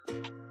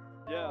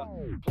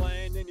Yeah,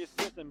 playing in your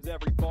systems,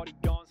 everybody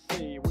gon'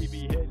 see. We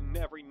be hitting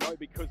every note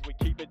because we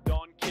keep it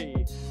on key.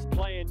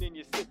 Playing in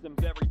your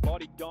systems,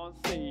 everybody gon'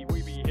 see.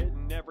 We be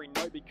hitting every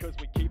note because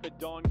we keep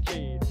it on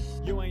key.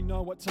 You ain't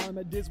know what time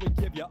it is, we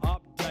give you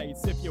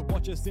updates. If you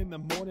watch us in the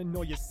morning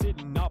or you're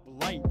sitting up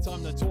late,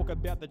 time to talk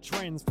about the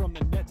trends from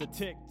the net to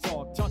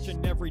TikTok.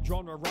 Touching every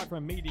genre right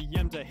from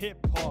EDM to hip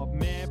hop.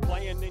 Man,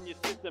 playing in your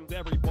systems,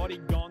 everybody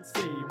gon'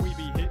 see. We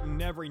be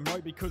hitting every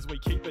note because we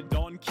keep it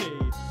on key.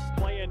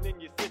 Playing in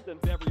your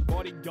systems,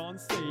 everybody gon'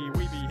 see.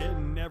 We be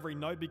hitting every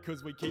note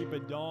because we keep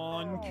it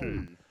on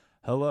key.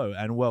 Hello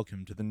and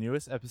welcome to the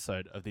newest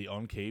episode of the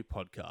On Key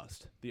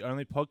podcast, the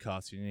only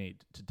podcast you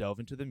need to delve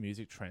into the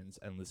music trends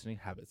and listening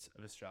habits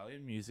of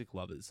Australian music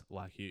lovers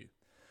like you.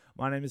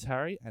 My name is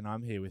Harry and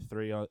I'm here with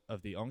three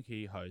of the On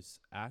Key hosts,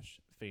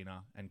 Ash,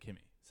 Fina and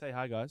Kimmy. Say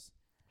hi guys.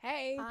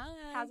 Hey, Hi.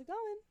 how's it going?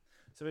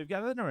 So we've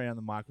gathered around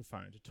the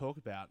microphone to talk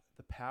about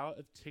the power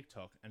of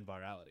TikTok and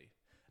virality.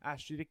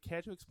 Ash, do you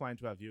care to explain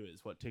to our viewers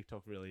what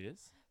TikTok really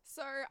is?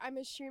 So I'm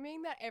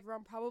assuming that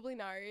everyone probably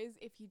knows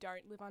if you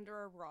don't live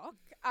under a rock.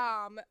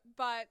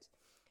 But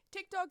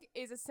TikTok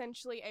is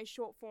essentially a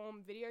short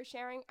form video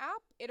sharing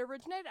app. It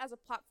originated as a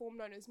platform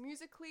known as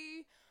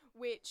Musical.ly,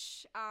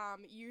 which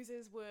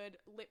users would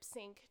lip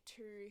sync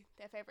to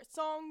their favorite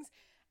songs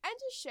and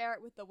just share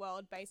it with the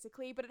world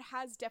basically. But it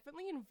has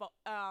definitely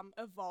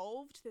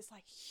evolved this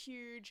like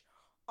huge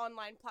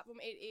online platform.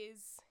 It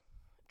is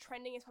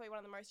trending, is probably one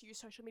of the most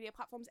used social media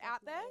platforms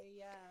out there.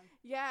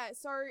 Yeah,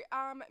 so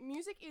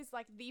music is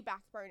like the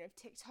backbone of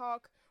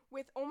TikTok,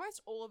 with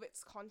almost all of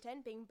its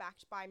content being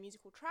backed by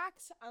musical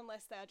tracks,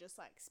 unless they're just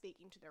like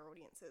speaking to their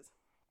audiences.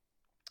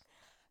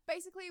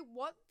 Basically,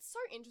 what's so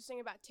interesting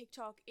about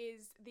TikTok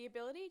is the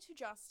ability to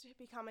just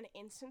become an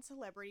instant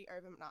celebrity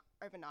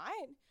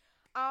overnight.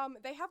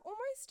 They have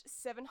almost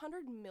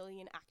 700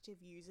 million active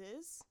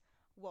users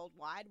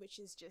worldwide, which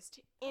is just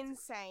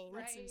insane.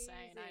 That's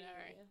insane. I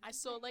know. I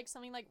saw like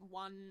something like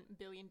 1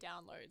 billion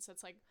downloads.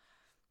 That's like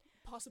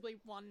possibly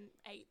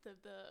 1/8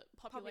 of the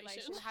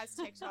population has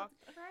TikTok.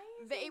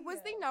 It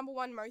was the number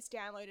one most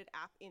downloaded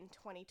app in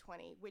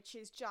 2020, which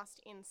is just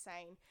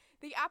insane.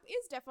 The app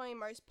is definitely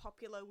most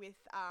popular with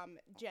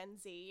Gen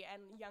Z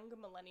and younger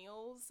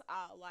millennials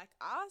like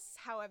us.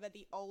 However,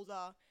 the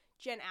older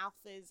Gen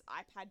Alphas,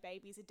 iPad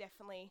babies are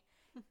definitely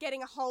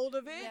getting a hold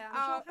of it. Yeah,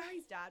 I'm sure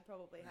Harry's dad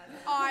probably has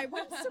it. I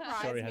wouldn't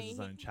surprise Sure, he me. has his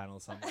own channel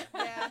somewhere.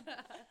 Yeah.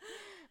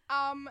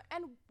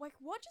 And like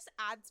what just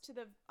adds to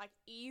the like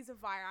ease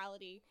of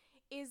virality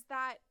is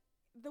that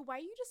the way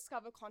you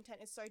discover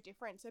content is so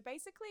different. So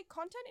basically,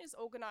 content is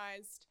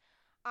organized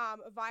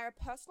via a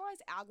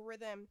personalized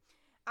algorithm,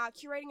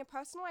 curating a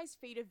personalized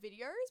feed of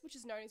videos, which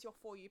is known as your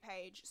For You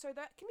page. So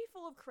that can be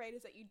full of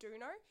creators that you do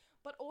know,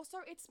 but also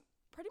it's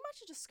pretty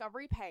much a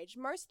discovery page.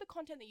 Most of the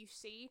content that you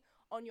see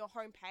on your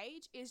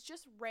homepage is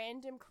just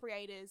random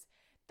creators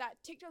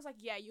that TikTok's like,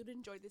 yeah, you'd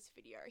enjoy this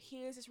video.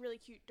 Here's this really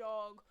cute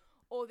dog,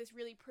 or this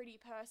really pretty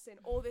person,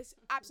 or this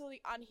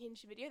absolutely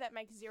unhinged video that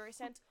makes zero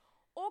sense.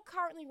 Or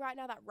currently right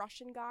now, that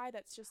Russian guy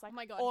that's just like... Oh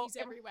my god, he's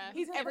everywhere.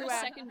 He's Every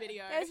everywhere. second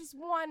video. There's this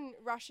one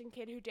Russian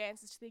kid who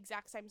dances to the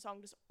exact same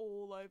song just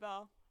all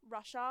over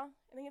Russia.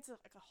 I think it's like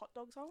a hot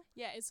dog song.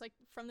 Yeah, it's like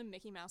from the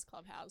Mickey Mouse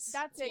Clubhouse.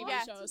 That's it, TV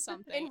yeah. show or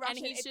something. In Russian,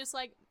 and he's it's- just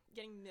like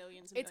getting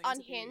millions and It's millions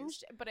of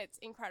unhinged, but it's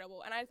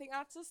incredible. And I think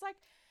that's just like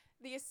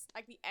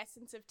the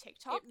essence of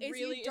TikTok. views. It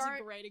really is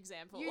a great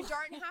example. You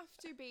don't have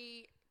to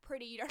be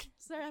pretty. You don't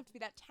necessarily have to be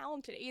that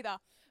talented either.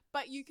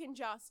 But you can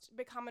just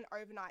become an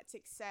overnight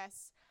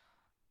success.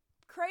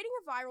 Creating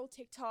a viral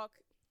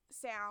TikTok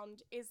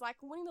sound is like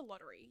winning the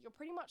lottery. You're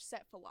pretty much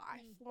set for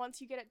life. Once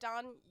you get it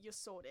done, you're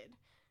sorted.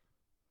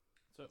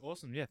 So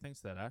awesome. Yeah, thanks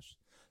for that, Ash.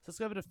 So let's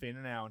go over to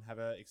Fina now and have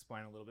her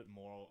explain a little bit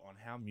more on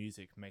how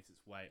music makes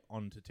its way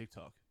onto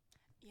TikTok.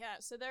 Yeah,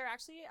 so there are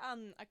actually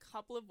a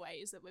couple of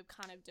ways that we've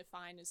kind of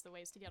defined as the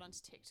ways to get onto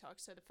TikTok.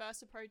 So the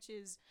first approach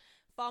is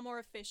far more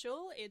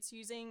official. It's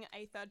using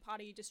a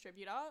third-party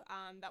distributor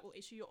that will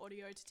issue your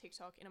audio to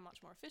TikTok in a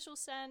much more official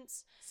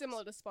sense.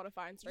 Similar to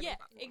Spotify and streaming Yeah,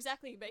 platforms.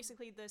 exactly.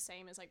 Basically the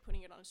same as like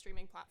putting it on a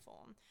streaming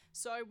platform.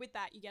 So with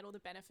that, you get all the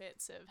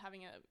benefits of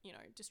having a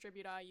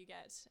distributor. You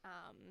get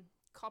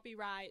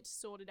copyright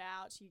sorted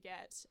out. You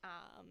get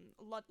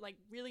a lot like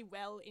really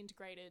well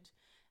integrated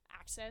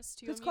access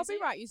to your Because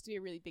music. copyright used to be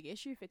a really big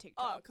issue for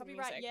TikTok. Oh, and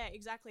copyright, music. yeah,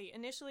 exactly.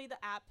 Initially, the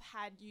app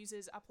had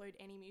users upload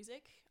any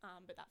music,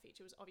 but that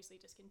feature was obviously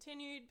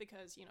discontinued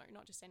because,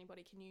 not just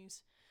anybody can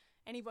use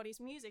anybody's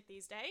music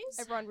these days.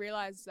 Everyone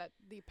realised that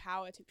the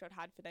power TikTok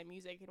had for their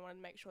music and wanted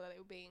to make sure that they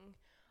were being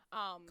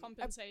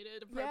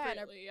Compensated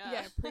appropriately,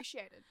 yeah,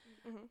 appreciated.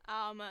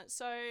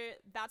 So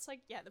that's like,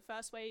 the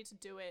first way to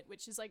do it,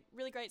 which is like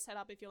really great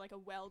setup if you're like a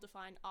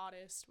well-defined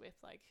artist with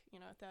like,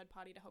 a third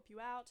party to help you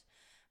out.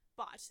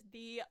 But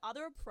the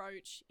other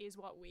approach is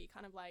what we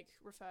kind of like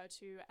refer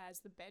to as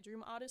the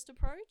bedroom artist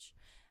approach.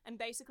 And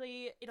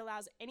basically it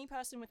allows any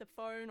person with a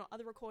phone or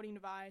other recording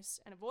device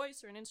and a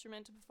voice or an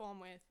instrument to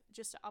perform with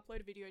just to upload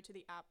a video to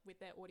the app with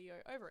their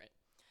audio over it.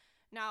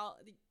 Now,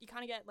 you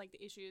kind of get like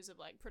the issues of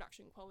like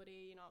production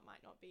quality, you know, it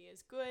might not be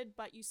as good,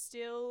 but you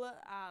still,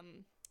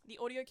 the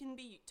audio can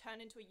be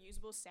turned into a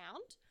usable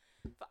sound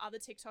for other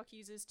TikTok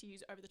users to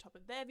use over the top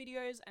of their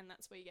videos, and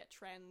that's where you get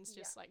trends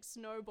just like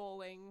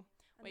snowballing.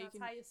 And where that's you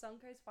can how your song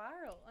goes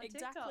viral on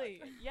exactly,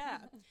 TikTok. yeah.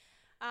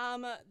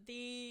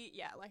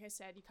 Like I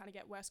said, you kind of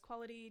get worse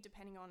quality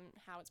depending on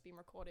how it's been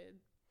recorded.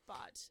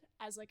 But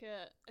as like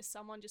as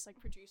someone just like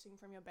producing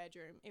from your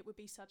bedroom, it would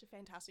be such a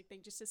fantastic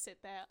thing just to sit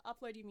there,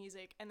 upload your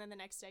music, and then the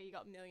next day you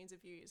got millions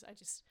of views.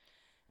 It's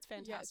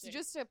fantastic. Yeah, so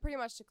just to pretty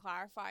much to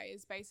clarify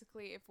is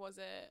basically if was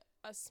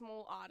a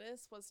small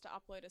artist was to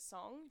upload a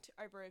song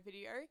over a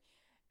video,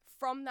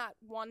 from that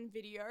one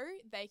video,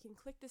 they can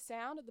click the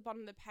sound at the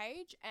bottom of the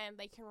page and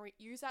they can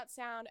use that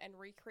sound and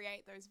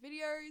recreate those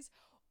videos,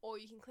 or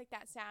you can click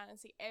that sound and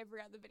see every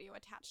other video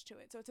attached to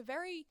it. So it's a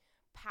very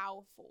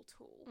powerful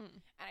tool,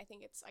 and I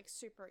think it's like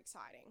super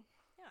exciting.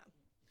 Yeah.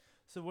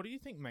 So what do you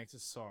think makes a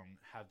song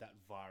have that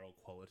viral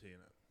quality in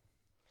it?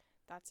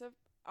 That's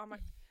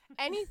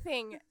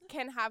anything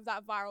can have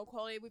that viral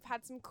quality. We've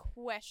had some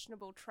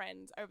questionable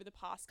trends over the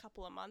past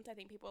couple of months. I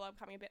think people are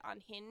becoming a bit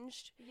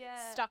unhinged,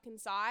 stuck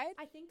inside.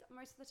 I think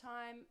most of the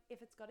time,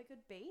 if it's got a good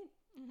beat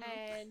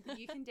and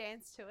you can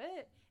dance to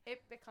it,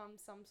 it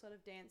becomes some sort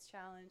of dance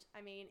challenge.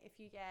 I mean, if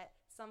you get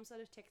some sort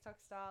of TikTok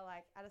star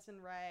like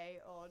Addison Rae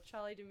or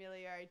Charlie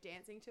D'Amelio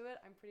dancing to it,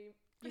 I'm pretty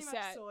much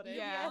sorted.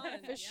 Yeah, Yeah.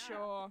 for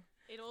sure.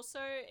 It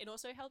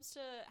also helps to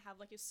have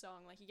like a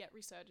song, like you get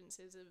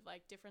resurgences of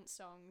like different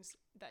songs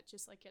that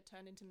just like get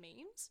turned into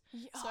memes.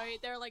 Yeah. So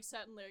there are like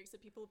certain lyrics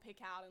that people pick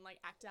out and like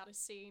act out a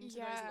scene to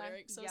those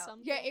lyrics or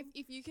something. Yeah,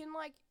 if you can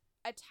like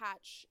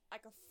attach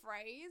like a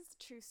phrase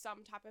to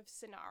some type of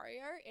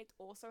scenario, it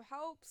also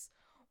helps.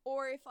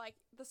 Or if like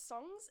the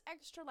song's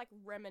extra like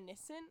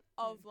reminiscent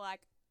of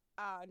like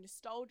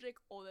nostalgic,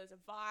 or there's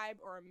a vibe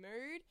or a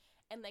mood,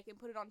 and they can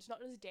put it onto not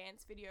just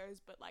dance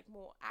videos but like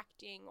more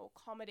acting or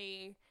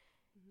comedy,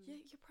 you're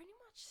pretty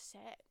much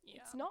set. Yeah.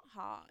 It's not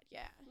hard.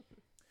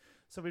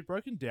 So we've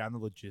broken down the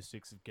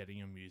logistics of getting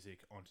your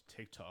music onto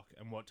TikTok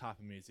and what type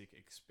of music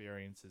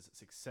experiences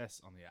success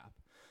on the app.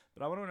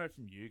 But I want to know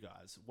from you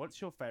guys, what's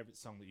your favourite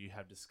song that you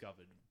have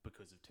discovered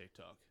because of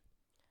TikTok?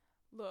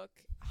 Look,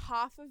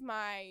 half of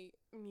my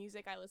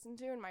music I listen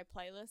to in my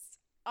playlists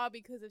are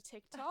because of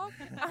TikTok.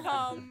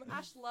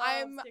 Ash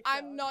loves TikTok.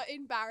 I'm not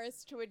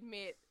embarrassed to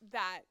admit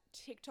that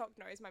TikTok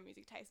knows my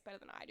music taste better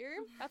than I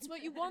do. That's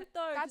what you want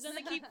though, because then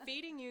That's- they keep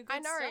feeding you good I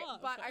know, stuff.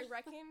 but I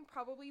reckon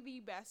probably the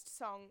best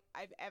song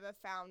I've ever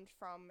found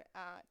from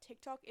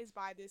TikTok is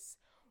by this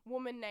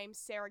woman named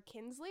Sarah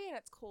Kinsley, and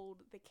it's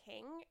called The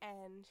King.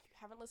 And if you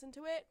haven't listened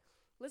to it,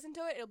 listen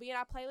to it. It'll be in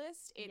our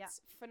playlist. It's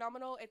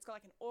phenomenal. It's got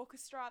like an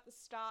orchestra at the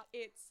start.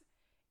 It's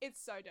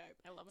so dope.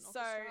 I love an So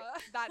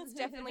orchestra. that's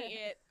definitely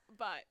it.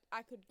 But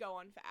I could go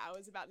on for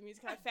hours about the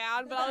music I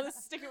found, but I'll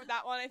just stick it with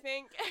that one, I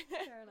think.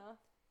 Fair enough.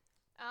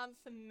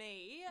 For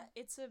me,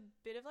 it's a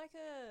bit of like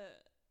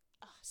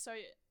so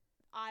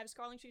I was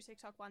scrolling through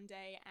TikTok one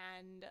day,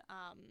 and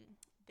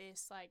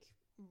this like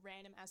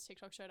random ass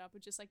TikTok showed up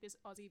with just like this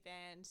Aussie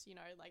band, you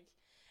know, like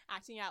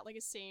acting out like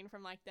a scene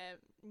from like their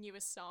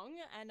newest song.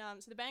 And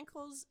so the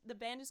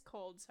band is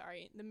called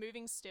The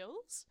Moving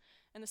Stills,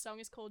 and the song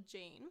is called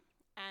Jean.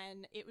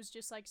 And it was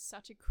just like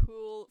such a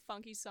cool,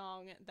 funky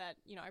song that,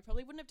 you know, I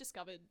probably wouldn't have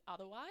discovered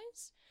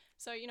otherwise.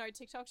 So, you know,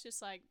 TikTok's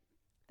just like,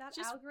 That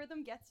Just-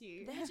 algorithm gets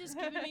you. they're just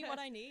giving me what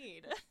I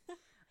need.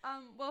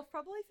 Well,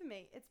 probably for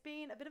me, it's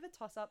been a bit of a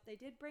toss-up. They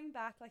did bring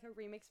back like a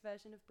remix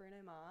version of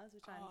Bruno Mars,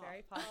 which I'm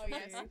very partial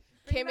yes. to.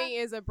 Bring back- Kimmy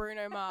is a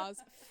Bruno Mars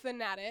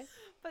fanatic.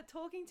 But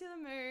Talking to the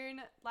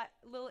Moon, like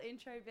little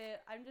intro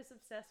bit, I'm just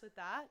obsessed with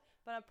that.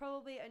 But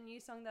probably a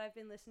new song that I've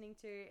been listening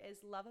to is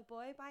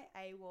Loverboy by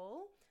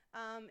AWOL.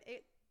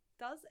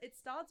 It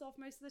starts off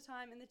most of the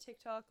time in the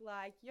TikTok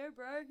like, yo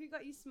bro, who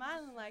got you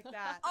smiling like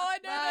that? Oh, I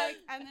know that.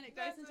 And then it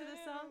goes into the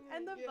song,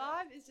 and the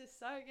vibe is just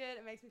so good.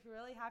 It makes me feel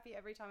really happy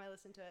every time I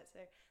listen to it. So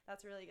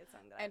that's a really good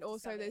song. And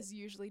also, there's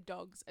usually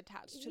dogs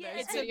attached to Yeah,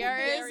 those it's a videos,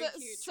 very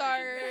cute so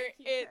trend, very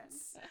cute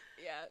it's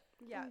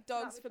yeah,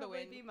 dogs that for would the probably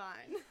win. be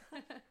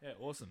mine. Yeah,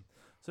 awesome.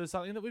 So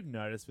something that we've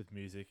noticed with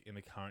music in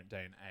the current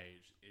day and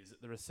age is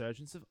the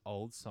resurgence of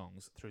old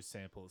songs through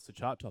samples to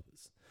chart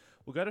toppers.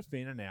 We'll go to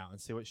Fina now and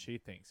see what she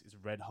thinks is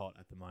red hot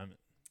at the moment.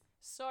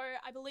 So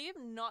I believe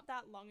not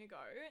that long ago,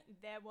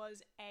 there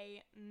was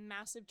a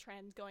massive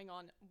trend going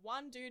on.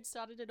 One dude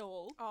started it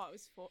all. Oh,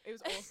 it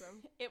was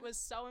awesome. It was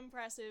so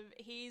impressive.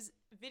 His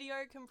video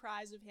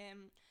comprised of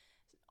him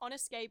on a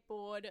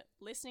skateboard,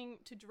 listening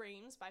to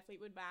Dreams by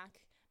Fleetwood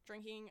Mac,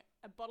 drinking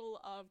a bottle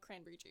of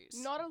cranberry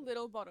juice. Not a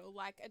little bottle,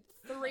 like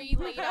a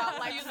 3-liter,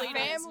 like Few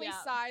liters,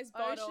 family-sized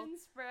bottle. Ocean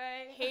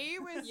spray. He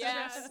was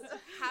Yes. just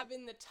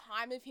having the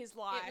time of his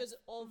life. It was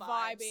all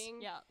vibes.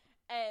 vibing. Yeah.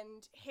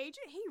 And he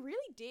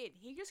really did.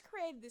 He just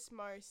created this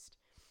most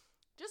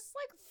just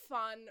like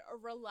fun,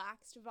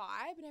 relaxed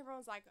vibe, and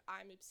everyone's like,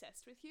 I'm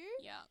obsessed with you.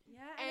 Yeah.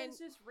 Yeah, and And- it's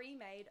just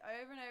remade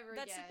over and over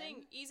That's again. the thing.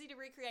 Easy to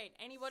recreate.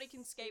 Anybody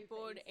can Super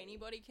skateboard. easy.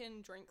 Anybody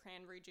can drink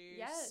cranberry juice.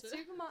 Yeah,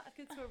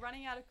 supermarkets were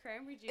running out of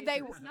cranberry juice. They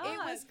it was it nuts.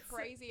 was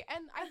crazy,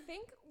 and I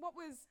think what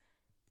was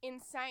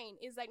insane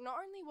is like not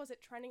only was it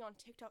trending on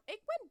TikTok, it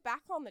went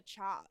back on the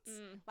charts,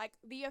 like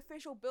the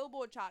official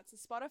Billboard charts, the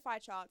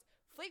Spotify charts.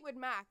 Fleetwood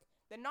Mac,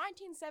 the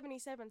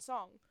 1977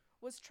 song,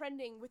 was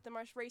trending with the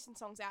most recent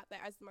songs out there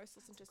as the most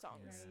listened to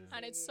songs. Yeah.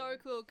 And it's so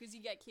cool because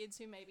you get kids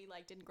who maybe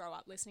like didn't grow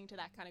up listening to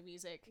that kind of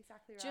music,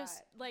 Exactly right.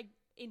 just like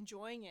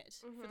enjoying it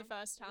for the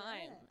first time.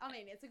 Yeah. I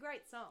mean, it's a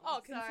great song. Oh,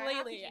 so how could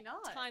completely you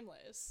not?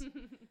 timeless.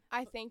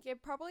 I think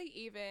it probably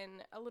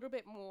even a little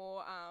bit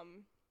more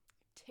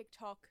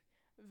TikTok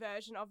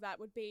version of that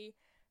would be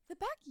the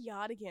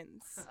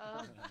Backyardigans.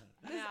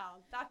 Now,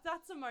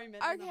 that's a moment.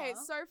 and a Okay,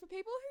 half. so for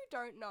people who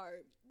don't know,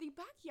 the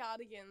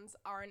Backyardigans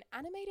are an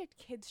animated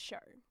kids show.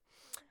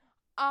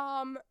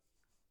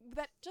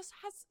 That just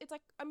has, it's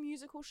like a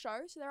musical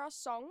show, so there are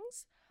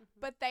songs,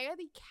 but they are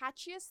the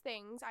catchiest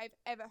things I've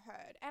ever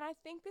heard. And I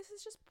think this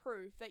is just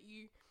proof that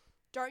you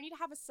don't need to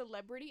have a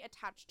celebrity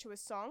attached to a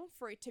song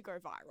for it to go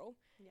viral.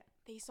 Yeah.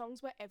 These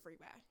songs were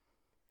everywhere.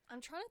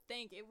 I'm trying to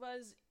think. It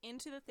was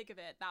Into the Thick of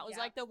It. That was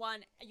Yeah. like the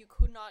one you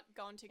could not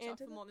go on TikTok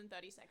Into for the- more than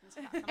 30 seconds.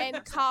 without coming And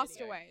across that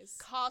video. Castaways.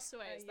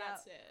 Castaways, yeah.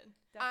 that's it.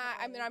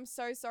 I mean, I'm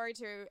so sorry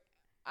to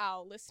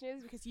our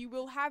listeners because you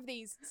will have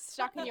these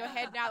stuck in your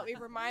head now that we've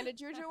reminded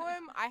you to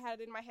them. I had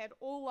it in my head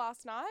all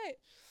last night.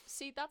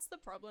 See, that's the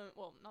problem.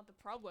 Well, not the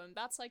problem.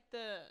 That's like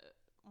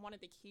one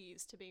of the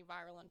keys to being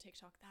viral on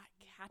TikTok. That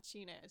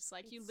catchiness.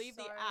 Like you It's leave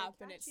the so app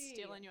and it's catchy.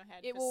 still in your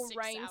head. It for will 6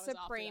 reign hours after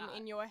supreme that.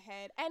 in your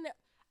head. And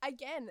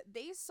again,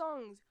 these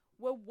songs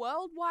were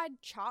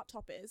worldwide chart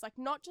toppers, like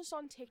not just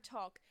on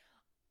TikTok.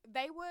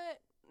 They were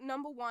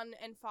number 1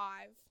 and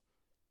 5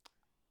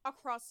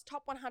 across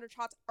top 100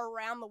 charts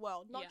around the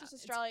world, not Yeah, just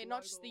it's Australia,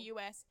 not just the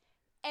global. US,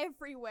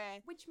 everywhere.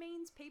 Which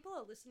means people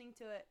are listening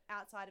to it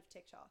outside of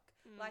TikTok.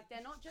 Like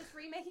they're not just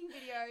remaking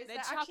videos. They're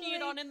chucking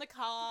it on in the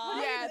car.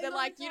 Putting Yeah, it they're on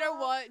like, the you know car,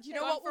 what? You know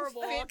going what for a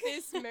will fit walk."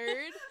 this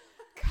mood?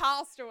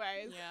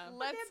 Castaways. Yeah. But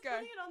Let's they're go.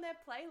 putting it on their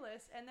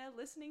playlist and they're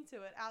listening to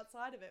it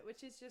outside of it,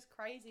 which is just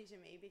crazy to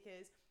me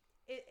because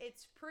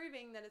it's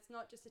proving that it's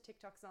not just a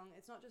TikTok song.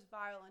 It's not just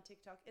viral on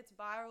TikTok. It's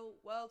viral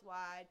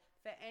worldwide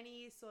for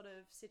any sort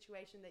of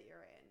situation that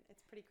you're in.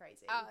 It's pretty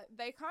crazy.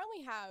 They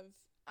currently have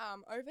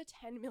over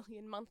 10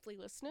 million monthly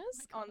listeners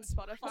on God.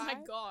 Spotify. Oh my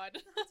god.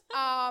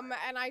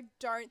 And I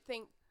don't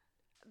think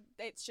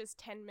it's just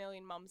 10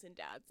 million mums and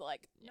dads.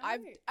 Like No.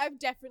 I've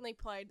definitely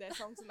played their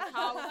songs in the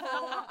car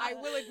before. I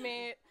will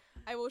admit,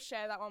 I will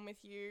share that one with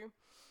you.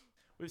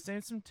 We've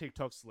seen some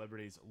TikTok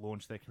celebrities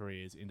launch their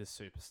careers into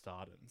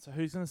superstardom. So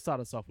who's going to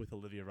start us off with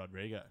Olivia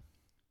Rodrigo?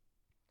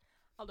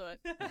 I'll do it.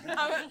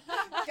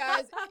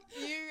 Guys,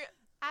 you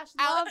Ash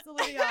Al- loves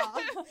Olivia.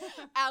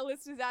 our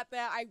listeners out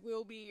there, I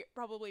will be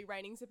probably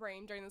reigning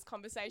supreme during this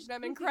conversation.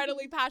 I'm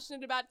incredibly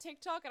passionate about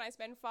TikTok and I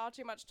spend far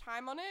too much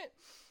time on it.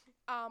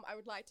 I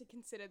would like to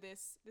consider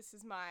this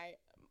is my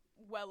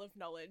well of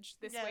knowledge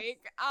this Yes.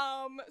 week.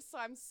 So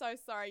I'm so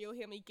sorry you'll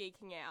hear me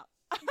geeking out.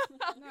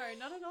 No,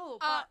 not at all.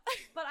 Uh,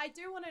 But I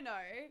do want to know,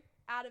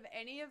 out of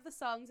any of the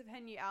songs of her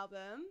new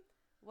album,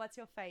 what's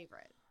your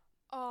favorite?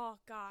 Oh,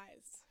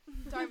 guys,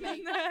 don't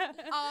make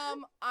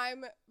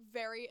I'm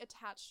very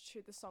attached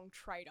to the song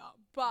Trader,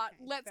 but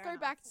Okay, let's fair go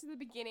enough. back to the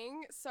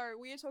beginning. So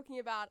we are talking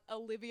about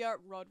Olivia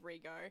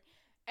Rodrigo,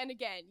 and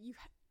again,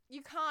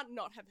 you can't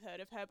not have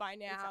heard of her by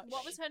now.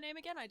 What was her name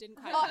again? I didn't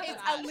quite Oh, catch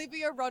it's that.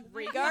 Olivia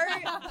Rodrigo,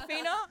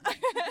 Fina.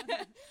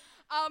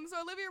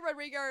 So Olivia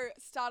Rodrigo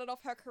started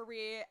off her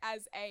career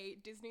as a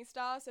Disney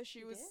star. So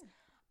she was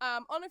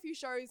on a few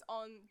shows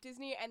on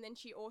Disney, and then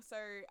she also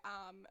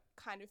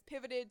kind of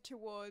pivoted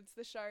towards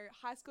the show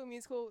High School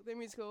Musical,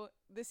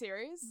 the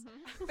series.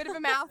 Bit of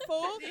a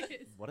mouthful.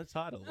 What a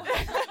title.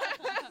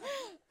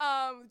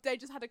 They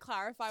just had to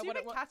clarify Super what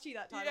it was. catchy,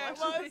 that title. Yeah,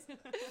 it actually.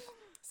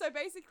 So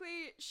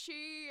basically,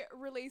 she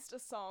released a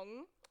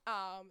song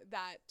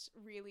that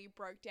really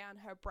broke down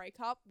her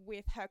breakup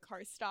with her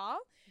co-star,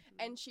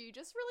 and she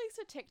just released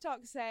a TikTok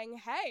saying,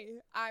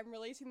 "Hey, I'm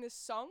releasing this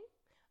song.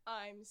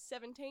 I'm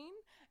 17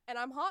 and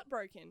I'm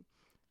heartbroken,"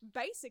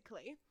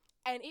 basically,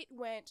 and it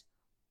went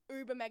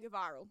uber mega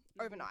viral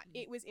overnight.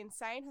 It was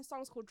insane. Her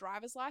song's called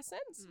Driver's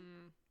License,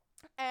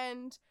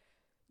 and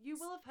You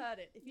will have heard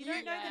it. If you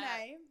don't know the Yeah.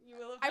 name, you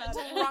will have I heard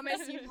it.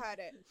 promise you've heard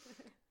it.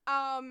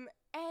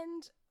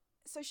 And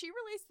so she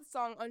released the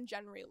song on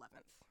January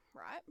 11th,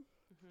 right?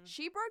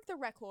 She broke the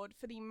record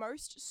for the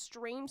most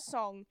streamed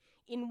song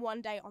in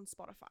one day on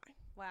Spotify.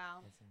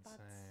 Wow. That's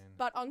insane.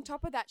 But on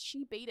top of that,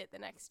 she beat it the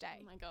next Oh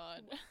day. my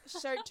god.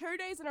 So 2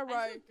 days in a I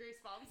row, feel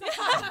goosebumps.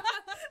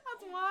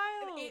 That's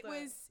wild. it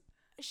was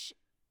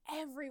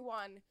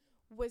everyone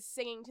was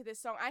singing to this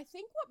song. I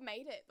think what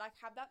made it like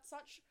have that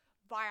such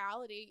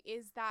virality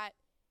is that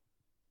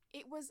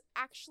it was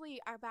actually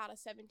about a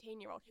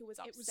 17-year-old who was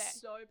It was upset.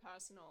 so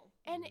personal.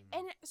 And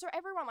so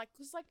everyone, like,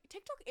 because, like,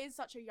 TikTok is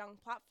such a young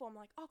platform,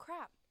 like, oh,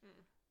 crap.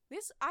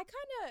 I kind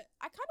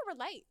of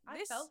relate. I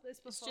This felt this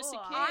before. It's just a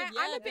kid. I'm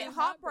Yeah, a bit they're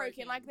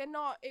heartbroken. Like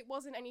heartbroken. it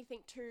wasn't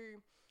anything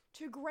too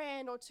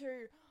grand or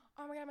too,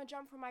 oh my god, I'm gonna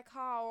jump from my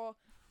car, or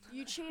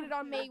you cheated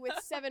on me with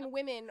 7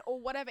 women or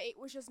whatever. It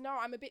was just, no,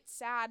 I'm a bit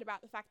sad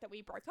about the fact that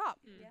we broke up.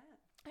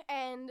 Yeah.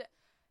 And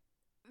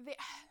the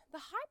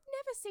hype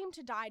never seemed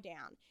to die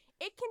down.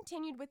 It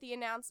continued with the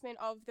announcement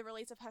of the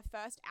release of her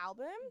first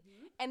album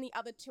and the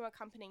other 2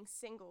 accompanying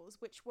singles,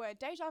 which were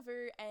Deja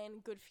Vu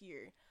and Good For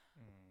You.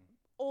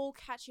 All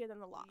catchier than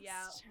the last.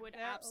 Yeah, would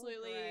They're all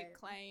absolutely great.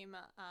 claim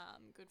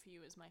Good For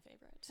You as my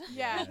favorite.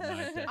 Yeah. No,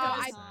 definitely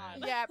I-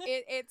 same. Yeah,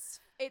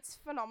 it's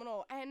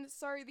phenomenal. And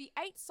so the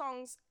 8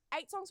 songs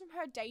from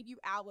her debut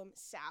album,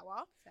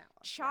 Sour,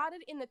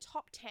 charted in the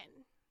top 10,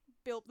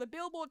 the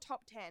Billboard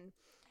top 10.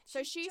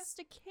 So she's just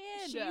a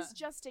kid. She's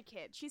just a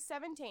kid. She's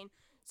 17.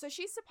 So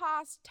she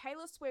surpassed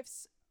Taylor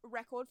Swift's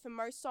record for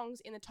most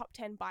songs in the top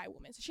 10 by a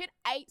woman. So she had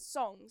 8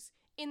 songs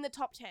in the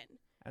top 10.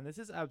 And this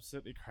is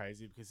absolutely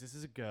crazy because this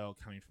is a girl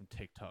coming from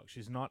TikTok.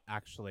 She's not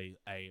actually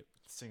a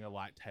singer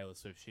like Taylor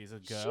Swift. She's a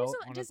girl.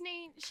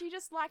 She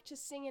just liked to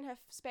sing in her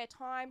spare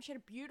time. She had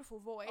a beautiful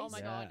voice. Oh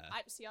my god!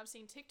 Yeah. I've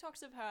seen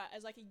TikToks of her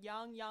as like a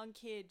young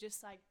kid,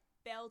 just like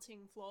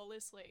belting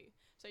flawlessly.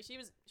 So she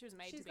was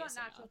made She's to be a got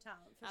singer. natural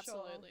talent for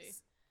Absolutely.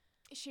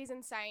 She's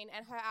insane,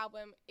 and her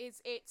album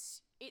it's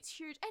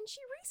huge. And she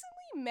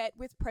recently met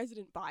with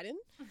President Biden.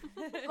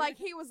 Like,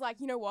 he was like,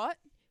 you know what?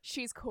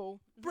 She's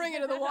cool. Bring her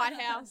to the White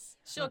House.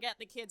 She'll get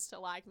the kids to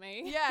like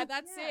me. Yeah,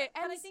 that's Yeah, it.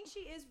 and I think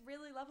she is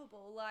really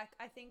lovable. Like,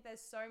 I think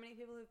there's so many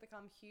people who've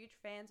become huge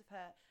fans of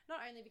her, not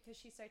only because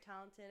she's so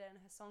talented and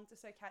her songs are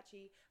so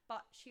catchy,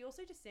 but she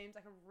also just seems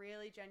like a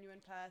really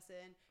genuine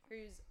person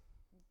who's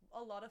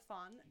a lot of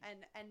fun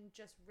and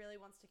just really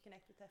wants to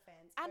connect with her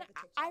fans. And over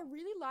TikTok. I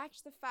really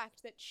liked the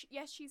fact that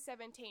yes, she's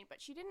 17,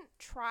 but she didn't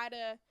try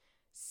to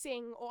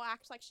sing or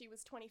act like she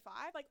was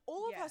 25. Like,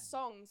 all of Yeah. her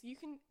songs, you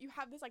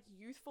have this like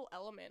youthful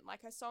element.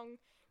 Like, her song,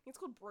 I think it's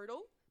called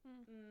Brutal.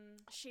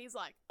 She's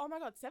like, oh my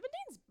god,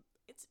 17's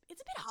it's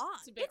a bit hard.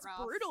 It's a bit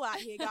rough. brutal out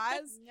here,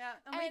 guys. Yeah,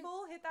 and And- we've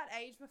all hit that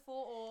age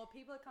before, or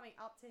people are coming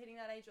up to hitting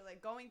that age, or they're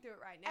going through it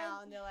right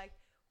now, and they're like,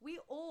 we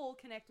all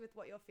connect with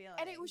what you're feeling.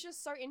 And it was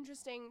just so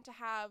interesting to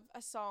have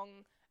a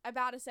song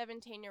about a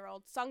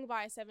 17-year-old sung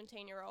by a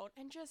 17-year-old,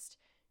 and just,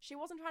 she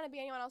wasn't trying to be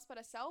anyone else but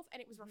herself,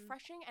 and it was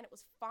refreshing, and it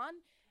was fun,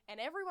 and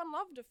everyone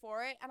loved her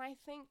for it. And I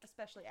think,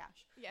 especially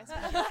Ash. yes,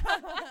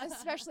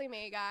 especially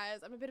me, guys,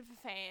 I'm a bit of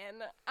a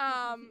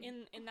fan.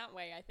 In that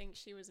way, I think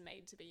she was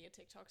made to be a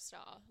TikTok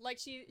star. Like,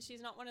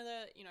 she's not one of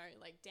the,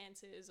 like,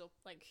 dancers or,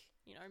 like,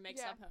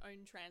 makes Yeah. up her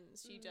own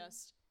trends. She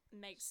just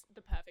makes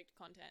the perfect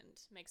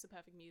content, makes the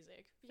perfect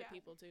music for Yeah.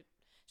 people to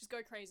just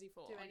go crazy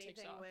for Do on anything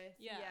TikTok. with.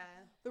 Yeah.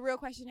 The real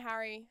question,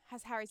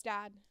 has Harry's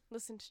dad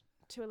listened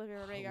to Olivia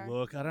Rodrigo?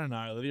 Look, I don't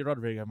know. Olivia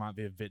Rodrigo might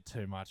be a bit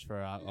too much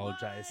for old What?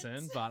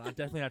 Jason, but I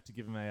definitely have to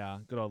give him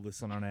a good old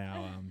listen on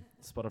our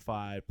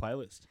Spotify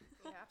playlist.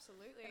 Yeah,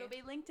 absolutely. It'll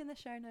be linked in the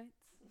show notes.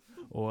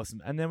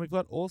 Awesome. And then we've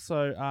got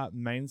also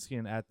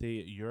Mainskin at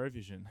the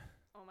Eurovision.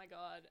 Oh my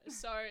god.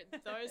 So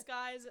those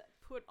guys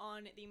put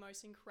on the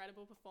most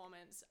incredible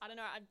performance. I don't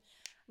know, I've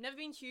never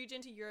been huge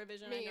into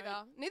Eurovision. Me I know either.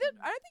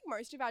 I don't think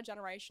most of our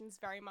generations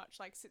very much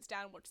like sits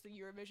down and watch the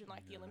Eurovision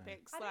like the No.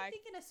 Olympics. I don't like,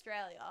 think in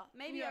Australia,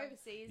 maybe Yeah.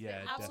 overseas.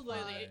 Yeah, but Absolutely.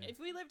 Definitely. If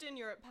we lived in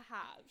Europe,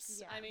 perhaps.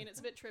 Yeah. I mean, it's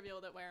a bit trivial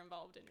that we're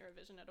involved in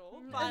Eurovision at all,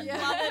 Mm. but Yeah.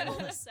 love it all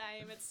the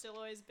same. It's still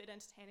always a bit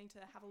entertaining to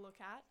have a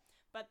look at.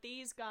 But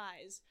these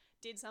guys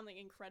did something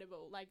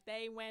incredible. Like,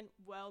 they went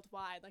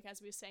worldwide. Like,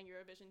 as we were saying,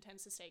 Eurovision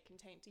tends to stay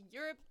contained to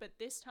Europe, but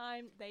this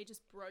time they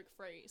just broke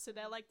free. So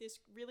they're like this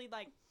really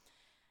like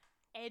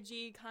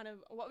edgy kind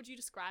of, what would you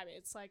describe it?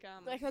 It's like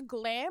a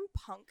glam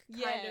punk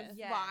kind of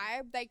Yeah.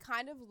 vibe. They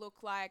kind of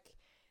look like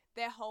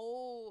their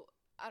whole,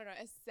 I don't know,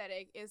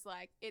 aesthetic is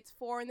like, it's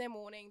 4 a.m.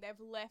 They've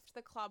left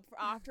the club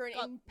after an Got,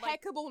 like,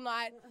 impeccable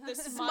night. the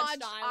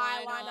Smudged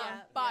eyeliner,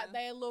 Yeah, but yeah.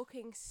 they're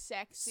looking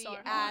sexy So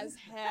hot. as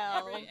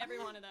hell. every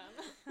one of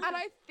them. And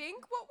I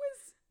think what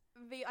was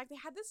they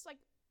had this like,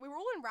 we were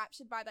all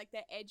enraptured by like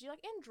their edgy,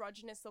 like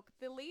androgynous look.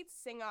 The lead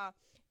singer,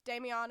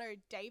 Damiano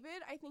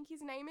David, I think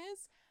his name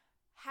is,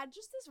 had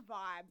just this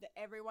vibe that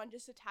everyone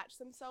just attached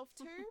themselves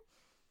to.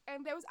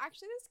 And there was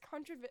actually this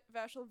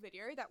controversial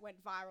video that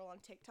went viral on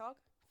TikTok,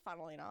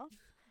 funnily enough,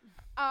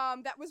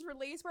 that was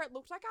released where it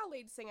looked like our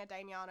lead singer,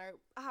 Damiano,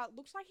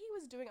 looked like he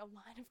was doing a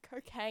line of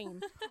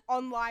cocaine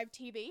on live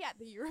TV at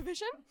the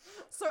Eurovision.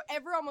 So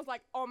everyone was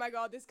like, oh my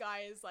god, this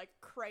guy is like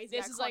crazy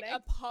This is like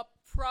iconic. a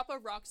proper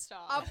rock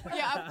star.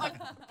 Like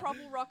a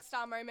proper rock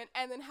star moment.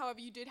 And then, however,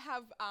 you did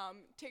have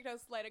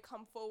TikToks later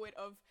come forward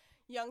of,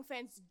 young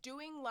fans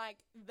doing like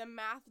the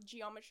math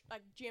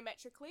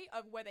geometrically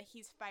of whether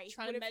his face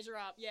Trying would to have measure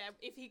up,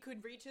 if he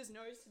could reach his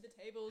nose to the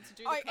table to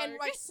do Oh, the and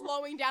coke. like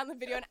slowing down the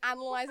video and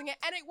analyzing it,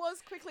 and it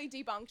was quickly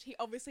debunked. He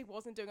obviously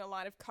wasn't doing a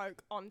line of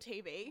coke on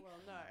TV.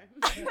 Well,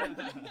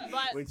 no.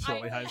 But We'd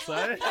surely I- hope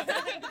so.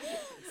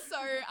 So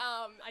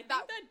I think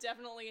that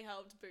definitely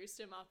helped boost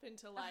him up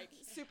into like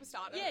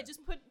superstar. yeah,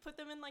 just put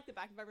them in like the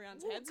back of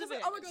everyone's heads. a Because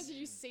bit. oh my god, did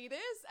you see this?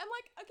 And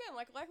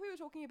like we were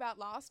talking about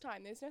last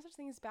time, there's no such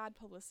thing as bad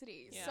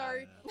publicity. Yeah.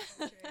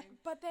 So,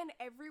 but then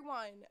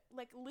everyone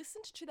like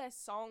listened to their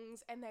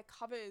songs and their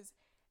covers,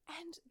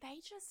 and they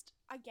just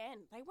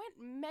they went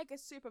mega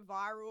super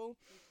viral.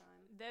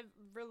 They've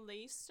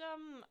released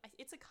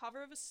it's a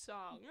cover of a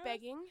song.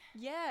 Begging.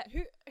 Yeah,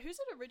 who's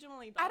it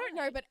originally by? I don't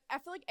know, but I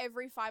feel like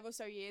every 5 or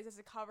so years there's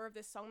a cover of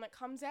this song that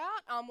comes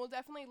out. We'll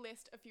definitely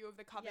list a few of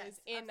the covers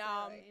Yes, in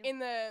absolutely. in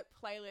the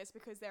playlist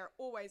because they're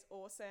always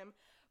awesome.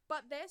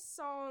 But their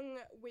song,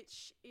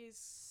 which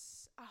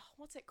is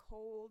what's it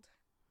called?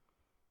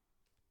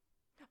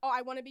 Oh,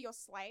 I Want to Be Your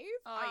Slave.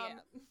 Oh,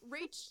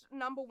 Reached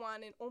number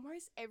 1 in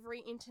almost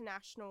every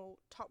international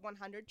top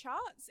 100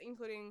 charts,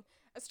 including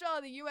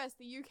Australia, the US,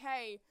 the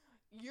UK,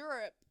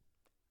 Europe,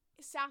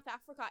 South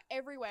Africa,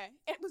 everywhere.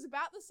 It was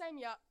about the same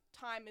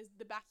time as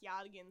the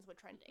Backyardigans were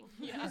trending.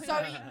 Yeah. So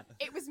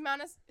it was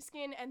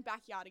Maneskin and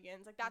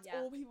Backyardigans. Like, that's Yeah.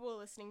 all people were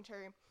listening to.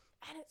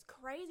 And it's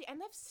crazy. And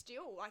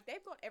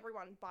they've got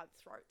everyone by the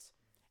throats.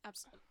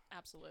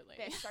 Absolutely.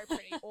 They're so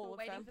pretty, all We're of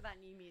waiting them. for that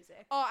new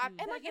music. Oh, and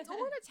like it's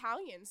all in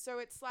Italian, so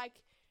it's like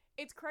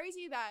it's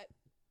crazy that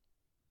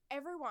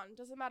everyone,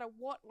 doesn't matter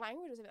what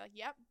language, is like,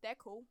 yep, they're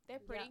cool, they're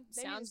pretty,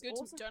 their Sounds music's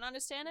good. awesome. Don't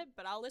understand it,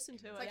 but I'll listen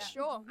to it. It's like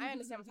sure, I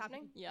understand what's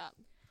happening. Yeah.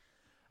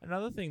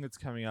 Another thing that's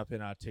coming up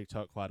in our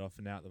TikTok quite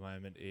often now at the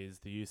moment is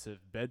the use of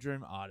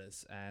bedroom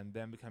artists and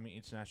them becoming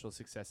international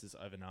successes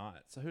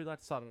overnight. So who'd like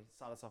to start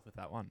us off with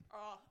that one?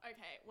 Oh,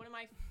 okay. One of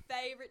my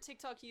favorite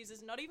TikTok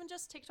users, not even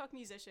just TikTok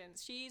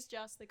musicians, she's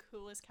just the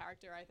coolest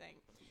character, I think,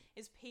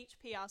 is Peach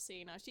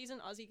PRC. Now, she's an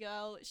Aussie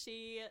girl.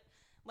 She,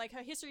 like,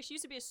 her history, she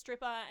used to be a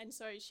stripper, and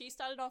so she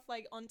started off,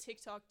 like, on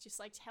TikTok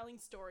just, like, telling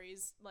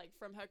stories, like,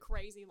 from her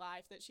crazy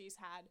life that she's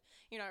had,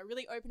 you know,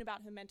 really open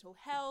about her mental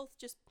health,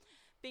 just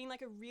being,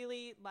 like, a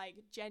really, like,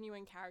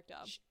 genuine character.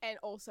 And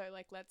also,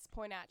 like, let's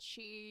point out,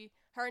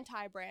 her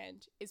entire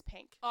brand is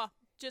pink. Oh,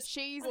 just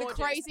She's gorgeous.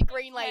 the crazy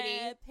green lady,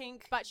 Hair,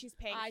 pink, but she's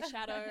pink.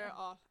 eyeshadow.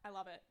 Oh, I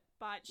love it.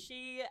 But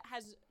she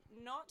has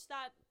not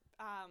that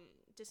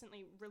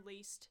distantly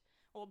released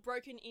or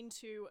broken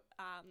into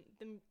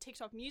the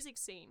TikTok music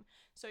scene.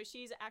 So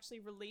she's actually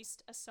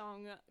released a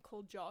song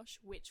called Josh,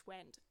 which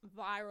went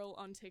viral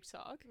on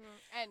TikTok.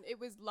 And it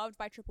was loved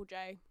by Triple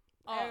J.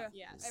 Oh,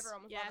 yes.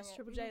 Everyone was yes, loving it.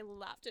 Triple J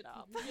lapped it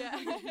up.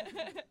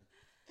 Yeah.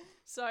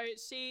 So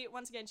she,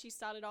 once again, she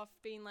started off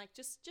being like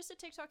just a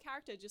TikTok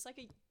character, just like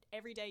a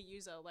everyday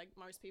user, like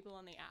most people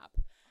on the app,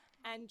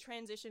 and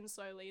transitioned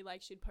slowly.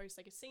 Like she'd post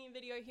like a singing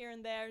video here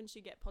and there, and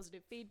she'd get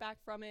positive feedback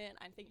from it.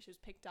 I think she was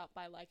picked up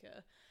by like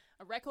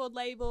a record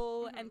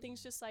label, and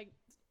things just like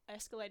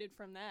escalated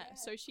from there. Yeah.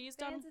 So she's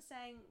done. Fans are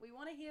saying, we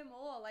want to hear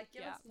more. Like,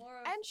 give Yeah. us more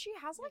of... And she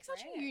has like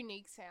such a Great.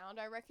 unique sound.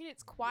 I reckon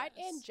it's quite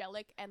Yes.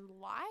 angelic and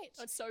light.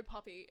 Oh, it's so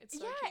poppy. It's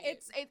so yeah,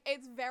 cute.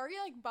 it's very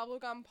like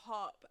bubblegum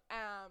pop.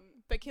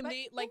 But can but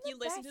be in like the you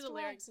listen to best the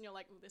way. lyrics and you're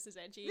like, oh, this is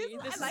edgy.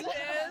 I This like is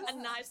this. a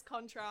nice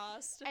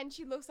contrast. And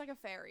she looks like a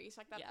fairy, so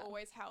like that Yeah.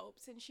 always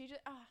helps. And she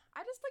just,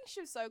 I just think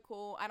she's so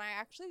cool. And I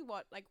actually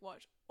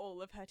watch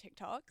all of her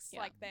TikToks. Yeah.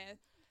 Like they're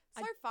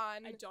so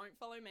fun. I don't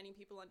follow many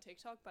people on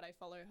TikTok, but I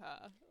follow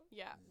her.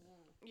 Yeah,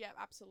 yeah,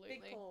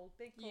 absolutely. Big call.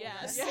 Big call.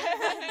 Yes.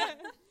 Yeah.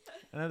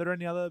 And are there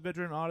any other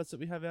bedroom artists that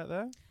we have out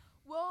there?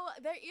 Well,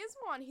 there is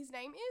one. His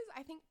name is,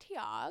 I think,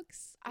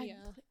 Tiargs. Yeah.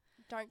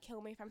 Don't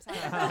kill me if I'm saying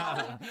that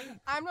wrong.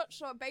 I'm not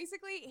sure.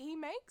 Basically, he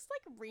makes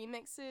like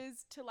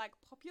remixes to like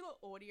popular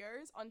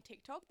audios on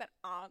TikTok that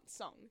aren't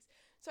songs.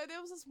 So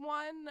there was this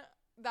one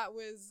that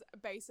was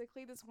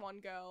basically this one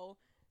girl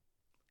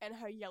and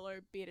her yellow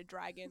bearded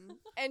dragon,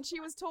 and she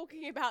was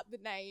talking about the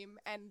name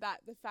and that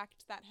the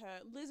fact that her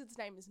lizard's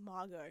name is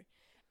Margot.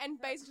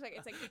 And basically,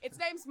 it's like, its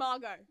name's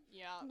Margot.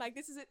 Yeah. Like,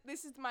 this is it.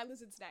 This is my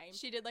lizard's name.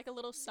 She did like a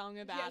little song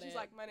about Yeah, it. she's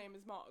like, my name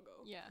is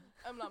Margot. yeah.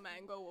 I'm not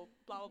Mango or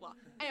blah, blah, blah.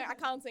 Anyway, I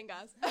can't sing,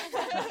 guys.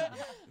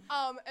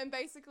 And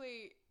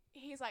basically,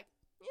 he's like,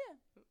 yeah,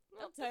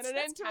 I'll turn it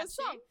That's into catchy. a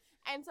song.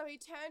 And so he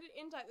turned it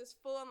into like this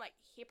full-on like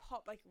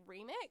hip-hop like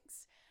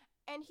remix.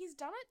 And he's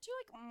done it to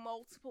like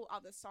multiple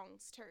other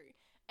songs too.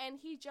 And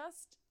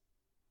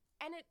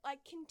it like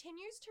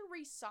continues to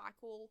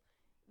recycle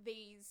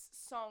these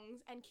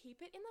songs and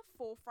keep it in the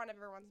forefront of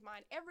everyone's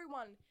mind.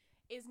 Everyone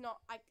is not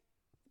like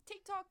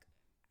TikTok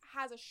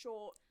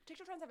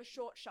trends have a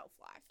short shelf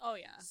life. Oh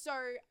yeah. So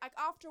like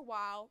after a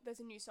while there's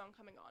a new song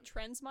coming on.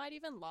 Trends might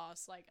even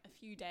last like a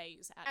few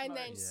days at And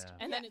then- most, Yeah.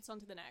 and then Yeah. it's on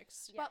to the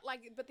next. But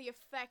the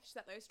effect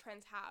that those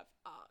trends have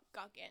are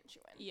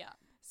gargantuan. Yeah.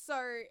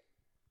 So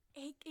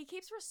he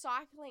keeps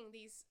recycling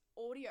these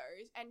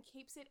audios and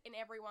keeps it in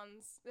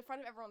the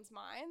front of everyone's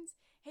minds.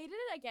 He did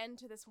it again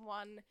to this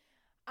one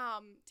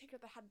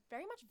TikTok that had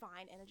very much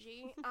Vine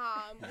energy,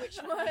 which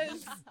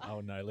was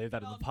Oh no, leave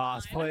that in the God,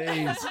 past, fine.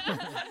 please.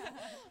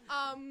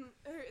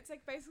 it's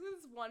like basically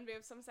this one bit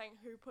of someone saying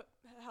who put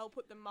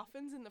the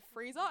muffins in the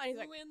freezer, and he's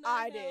like, Who in the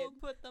I hell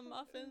did. Put the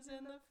muffins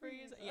in the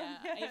freezer. Yeah,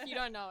 if you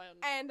don't know him,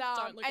 And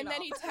Don't look and it then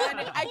up. he turned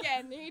it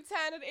again. He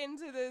turned it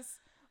into this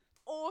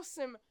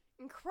awesome,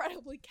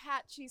 incredibly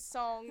catchy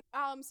song.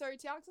 So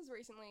Tiax has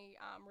recently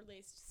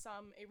released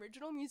some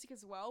original music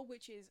as well,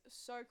 which is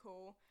so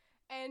cool.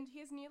 And he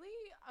has nearly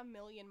 1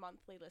 million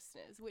monthly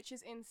listeners, which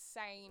is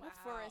insane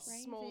for Wow. a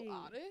small Crazy.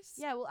 artist.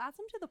 Yeah, we'll add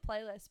them to the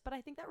playlist, but I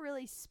think that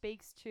really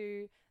speaks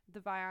to the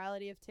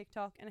virality of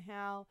TikTok and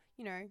how,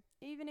 you know,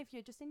 even if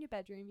you're just in your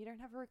bedroom, you don't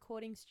have a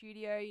recording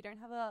studio, you don't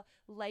have a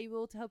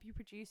label to help you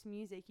produce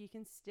music, you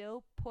can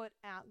still put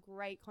out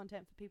great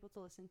content for people to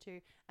listen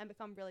to and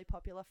become really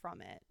popular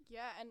from it.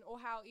 Yeah, and or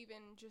how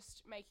even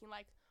just making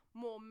like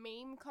more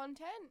meme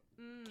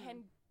content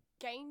can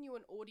gain you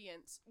an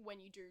audience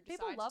when you do decide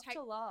People love to take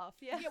to laugh.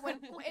 Yeah. yeah, when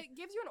it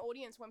gives you an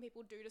audience when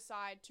people do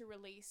decide to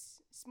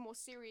release more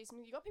serious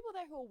music. You've got people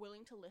there who are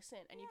willing to listen,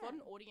 and you've got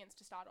an audience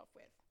to start off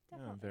with.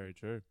 Yeah, very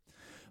true.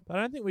 But I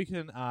don't think we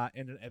can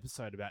end an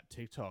episode about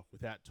TikTok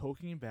without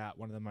talking about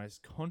one of the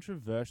most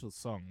controversial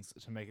songs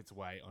to make its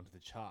way onto the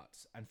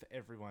charts and for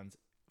everyone's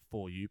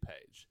For You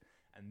page.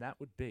 And that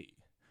would be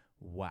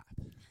WAP.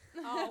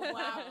 Oh,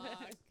 wow.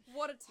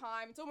 What a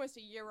time. It's almost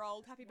a year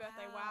old. Happy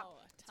birthday, WAP.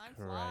 Time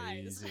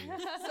flies. Crazy.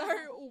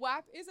 So,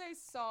 WAP is a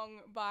song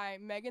by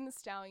Megan Thee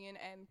Stallion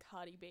and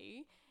Cardi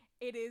B.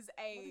 It is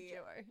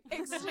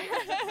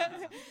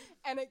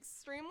an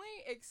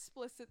extremely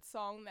explicit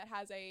song that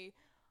has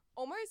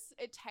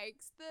it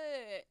takes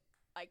the,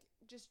 like,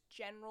 just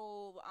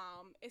general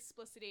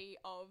explicitity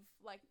of,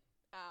 like,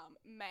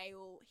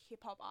 male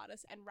hip-hop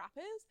artists and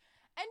rappers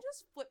and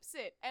just flips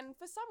it. And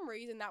for some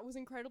reason, that was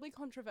incredibly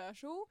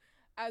controversial,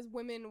 as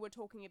women were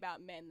talking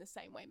about men the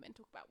same way men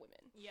talk about women.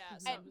 Yeah,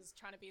 so And- it was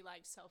trying to be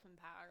like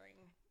self-empowering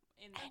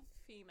in the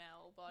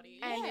female body.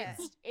 And Yeah.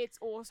 it's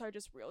also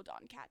just real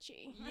darn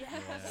catchy. Yes.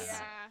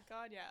 Yeah.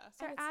 God, yeah.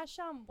 So Ash,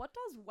 what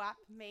does WAP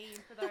mean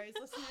for those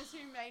listeners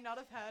who may not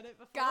have heard it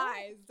before?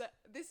 Guys,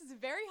 this is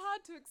very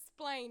hard to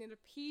explain in a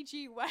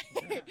PG way.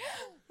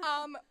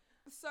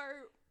 So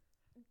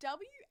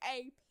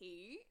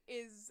WAP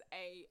is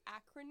a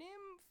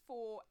acronym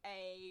for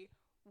a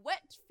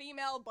wet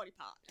female body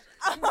part.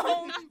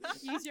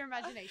 Use your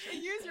imagination.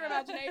 Use your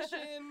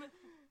imagination.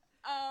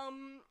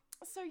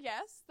 So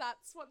yes,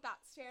 that's what that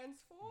stands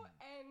for,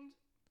 and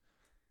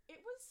it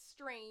was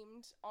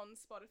streamed on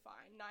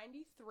Spotify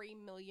 93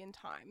 million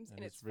times That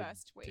in is its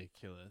first week.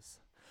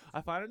 ridiculous.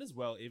 I find it as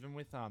well, even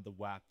with the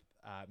WAP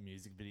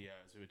music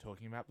videos we were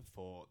talking about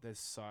before, there's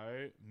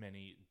so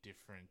many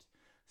different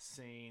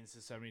scenes,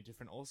 there's so many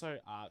different, also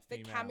The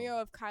female.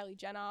 cameo of Kylie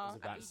Jenner. I was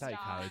at about the to say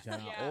start. Kylie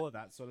Jenner, Yeah. all of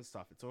that sort of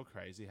stuff. It's all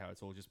crazy how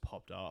it's all just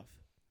popped off.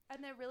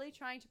 And they're really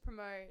trying to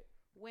promote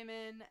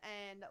women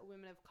and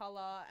women of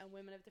color and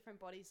women of different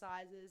body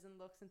sizes and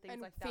looks and things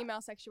And like that. female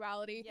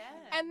sexuality. Yeah.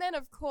 And then,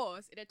 of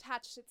course, it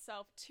attached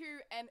itself to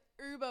an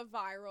uber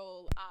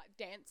viral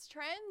dance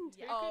trend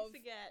Who of could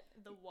forget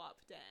the WAP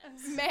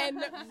dance?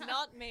 men,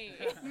 Not me.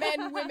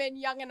 men, women,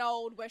 young and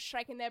old, were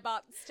shaking their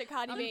butts to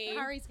Cardi B.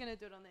 Harry's gonna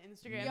do it on the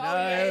Instagram. Yeah. No,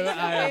 yes,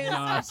 I it am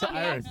not. is.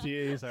 I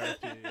refuse. I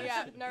refuse.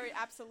 Yeah, no,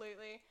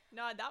 absolutely.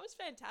 No, that was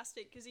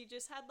fantastic because he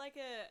just had like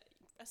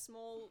a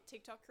small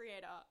TikTok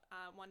creator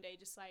one day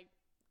just like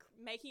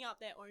making up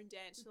their own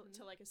dance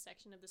to like a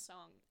section of the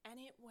song, and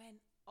it went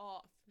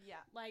off. Yeah.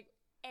 Like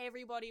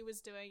everybody was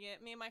doing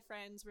it. Me and my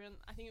friends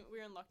I think we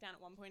were in lockdown at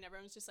one point.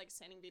 Everyone was just like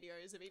sending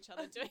videos of each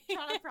other doing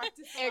Trying to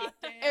practice It,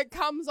 that dance. it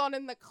comes on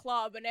in the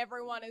club, and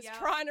everyone is Yeah.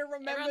 trying to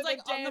remember Everyone's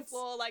like the on the dance.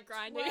 floor like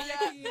grinding.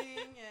 Twerking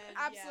and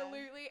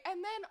Absolutely.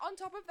 And then on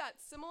top of that,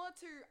 similar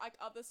to like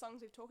other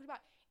songs we've talked about,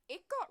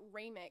 it got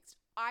remixed.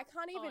 I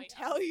can't even yeah.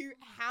 tell you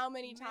how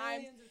many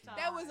times. Millions of times.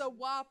 There was a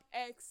WAP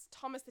X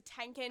Thomas the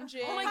Tank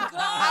Engine Oh my at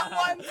God.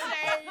 one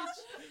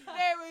stage.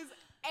 There was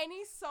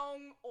any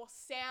song or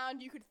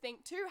sound you could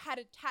think to had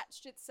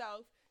attached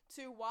itself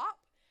to WAP,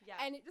 Yeah.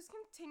 and it just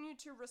continued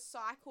to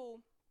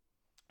recycle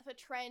the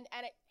trend,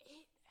 and it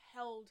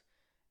held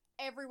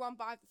everyone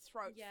by the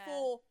throat Yeah.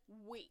 for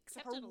weeks,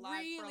 Kept like it a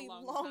alive for a really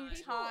long long time.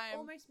 People time.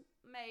 almost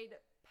made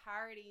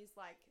parodies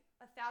like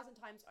 1,000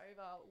 times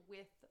over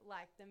with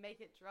like the Make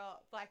It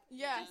Drop, like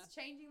Yeah. just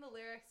changing the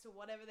lyrics to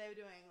whatever they were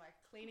doing, like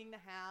cleaning the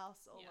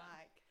house or Yeah.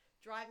 like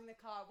driving the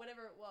car,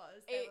 whatever it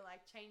was. They It- were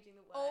like changing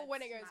the words. Or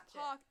when it to goes, match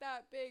park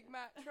that big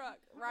Mack truck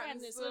right in in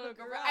this this little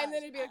little garage. And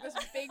then it'd be like this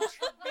big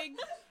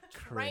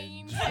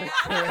train. Cringe.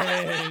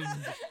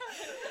 sound.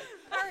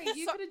 Harry,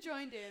 you So- could have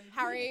joined in.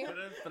 Harry,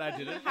 Could've, but I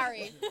didn't.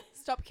 Harry,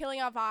 stop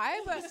killing our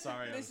vibe.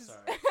 Sorry, I'm This is-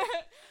 sorry.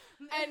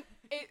 And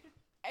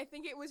I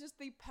think it was just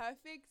the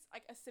perfect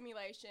like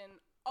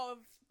assimilation of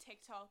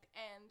TikTok,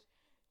 and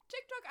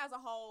TikTok as a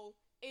whole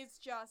is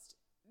just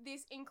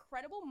this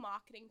incredible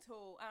marketing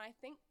tool, and I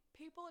think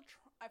people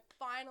are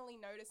finally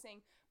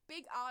noticing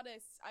big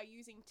artists are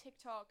using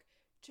TikTok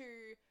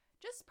to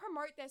just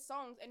promote their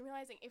songs and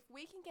realizing if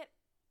we can get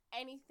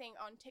anything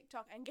on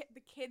TikTok and get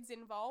the kids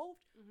involved,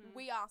 Mhm.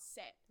 we are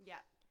set. Yeah,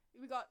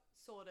 We got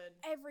sorted.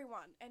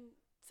 everyone, and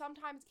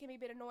sometimes it can be a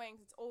bit annoying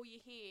 'cause it's all you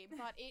hear,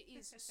 but it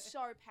is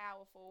so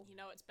powerful. You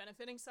know, it's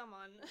benefiting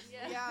someone.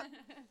 Yeah.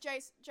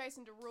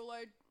 Jason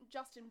Derulo,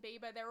 Justin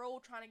Bieber, they're all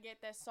trying to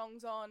get their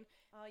songs on.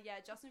 Oh yeah,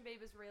 Justin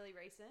Bieber's really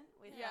recent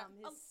with Yeah.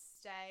 his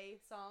Stay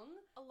song.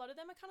 A lot of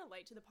them are kind of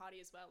late to the party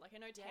as well. Like, I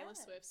know Taylor Yeah.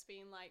 Swift's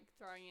been, like,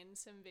 throwing in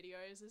some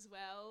videos as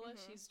well.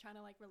 Mhm. She's trying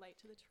to, like, relate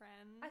to the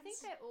trends. I think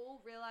they're all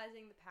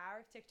realizing the power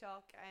of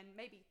TikTok and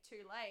maybe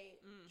too late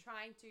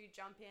trying to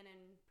jump in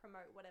and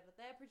promote whatever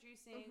they're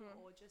producing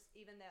Mhm. or just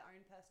even their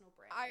own personal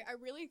brand. I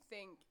really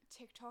think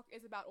TikTok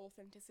is about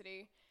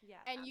authenticity. yeah.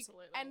 And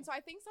Absolutely. and so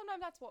I think sometimes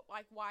that's what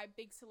why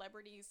big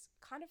celebrities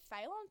kind of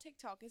fail on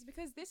TikTok is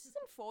because this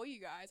isn't for you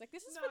guys. Like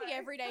this is for the No.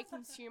 everyday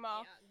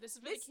consumer. Yeah, this is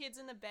for This- the kids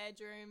in the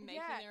bedroom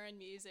making Yeah. their own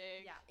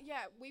music. Yeah.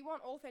 Yeah, we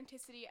want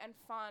authenticity and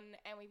fun,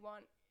 and we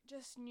want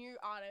just new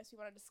artists. We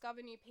want to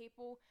discover new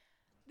people.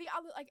 The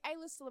other like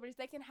A-list celebrities,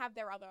 they can have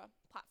their other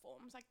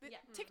platforms. Like Yeah.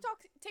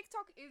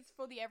 TikTok is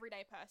for the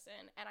everyday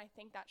person, and I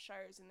think that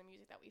shows in the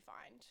music that we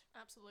find.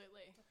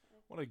 Absolutely.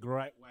 What a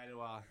great way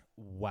to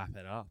wrap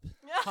it up.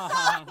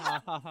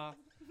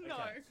 No.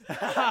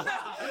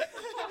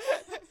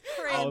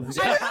 Oh, Cringe.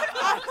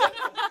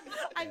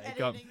 I'm Yeah,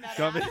 editing that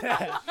got me out.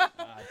 there.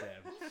 Ah,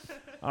 damn.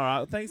 All right,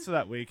 well, thanks for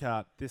that week.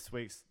 This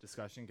week's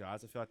discussion,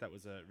 guys. I feel like that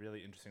was a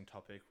really interesting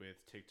topic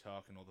with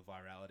TikTok and all the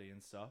virality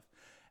and stuff.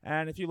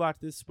 And if you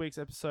liked this week's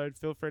episode,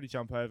 feel free to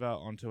jump over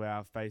onto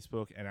our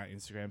Facebook and our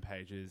Instagram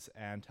pages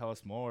and tell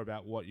us more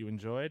about what you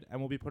enjoyed. And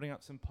we'll be putting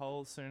up some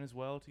polls soon as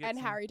well to get And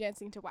some... Harry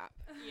dancing to WAP.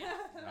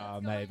 Yeah.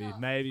 maybe. Follow our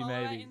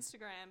Maybe.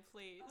 Instagram,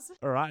 please.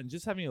 All right, and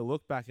just having a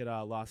look back at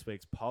last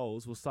week's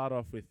polls, we'll start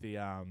off with the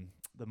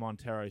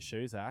Montero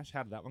shoes. Ash,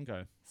 how did that one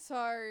go?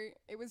 So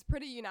it was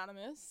pretty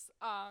unanimous.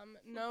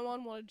 No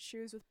one wanted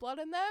shoes with blood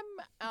in them.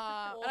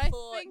 Or And I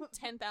for think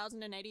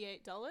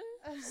 $10,088.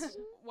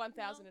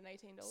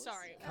 $1,018.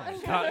 Sorry.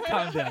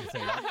 Calm down,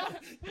 Tina.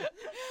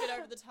 Bit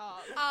over the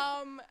top.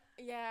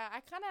 Yeah,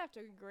 I kind of have to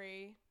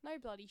agree. No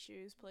bloody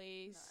shoes,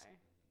 please.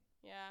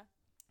 No. Yeah.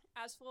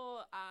 As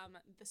for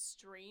the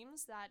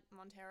streams that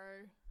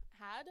Montero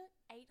had,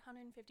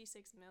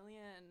 856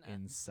 million.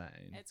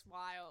 Insane. It's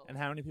wild. And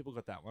how many people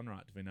got that one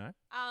right? Do we know?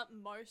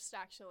 Most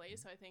actually.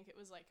 So I think it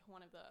was like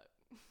one of the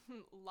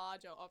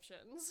larger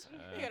options.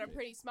 You got a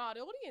pretty smart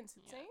audience,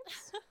 it Yeah.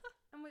 seems.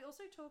 And we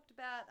also talked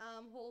about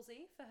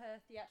Halsey for her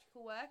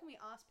theatrical work, and we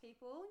asked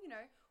people,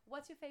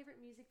 what's your favorite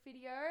music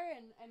video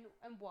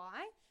and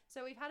why?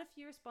 So we've had a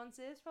few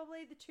responses.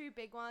 Probably the two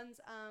big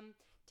ones.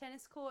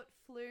 Tennis Court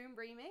Flume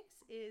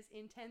remix is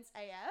intense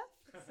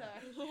AF,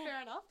 so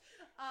fair enough.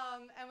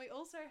 And we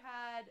also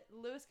had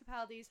Lewis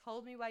Capaldi's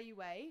Hold Me While You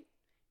Wait.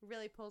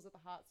 Really pulls at the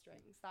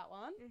heartstrings, that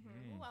one.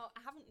 Mm-hmm. Well,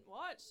 I haven't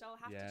watched. I'll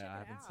have to check it out.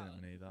 I haven't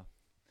seen it either.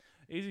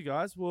 Easy,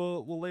 guys.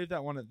 We'll leave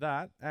that one at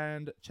that,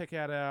 and check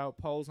out our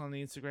polls on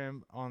the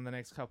Instagram on the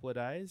next couple of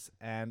days,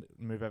 and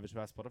move over to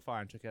our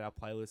Spotify and check out our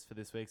playlist for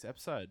this week's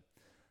episode.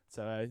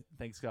 So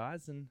thanks,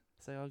 guys, and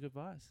say our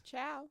goodbyes.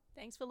 Ciao.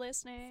 Thanks for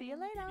listening. See you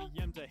later.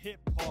 EDM to hip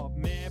hop,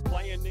 man,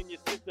 playing in your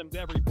systems,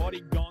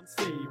 everybody gon'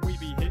 see. We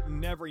be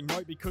hitting every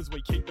note because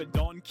we keep it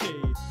on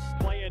key.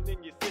 Playing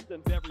in your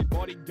systems,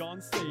 everybody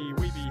gon' see.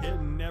 We be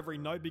hitting every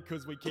note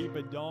because we keep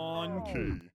it on key.